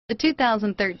The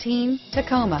 2013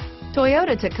 Tacoma.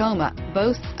 Toyota Tacoma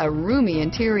boasts a roomy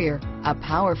interior, a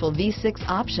powerful V6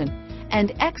 option,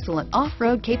 and excellent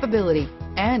off-road capability,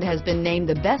 and has been named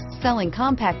the best-selling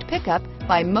compact pickup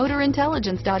by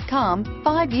MotorIntelligence.com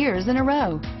 5 years in a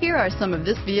row. Here are some of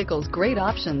this vehicle's great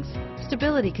options: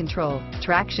 stability control,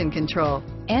 traction control,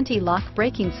 anti-lock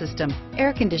braking system,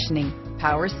 air conditioning,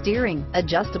 power steering,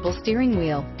 adjustable steering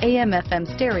wheel, AM/FM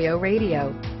stereo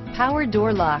radio, power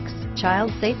door locks,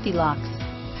 child safety locks,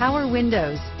 power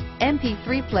windows,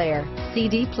 MP3 player,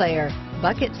 CD player,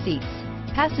 bucket seats,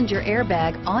 passenger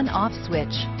airbag on-off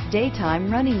switch, daytime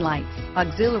running lights,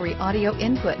 auxiliary audio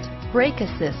input, brake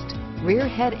assist, rear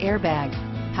head airbag,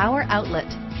 power outlet,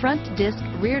 front disc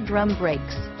rear drum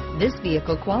brakes. This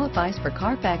vehicle qualifies for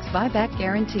Carfax buyback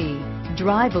guarantee.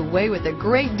 Drive away with a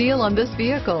great deal on this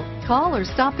vehicle. Call or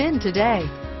stop in today.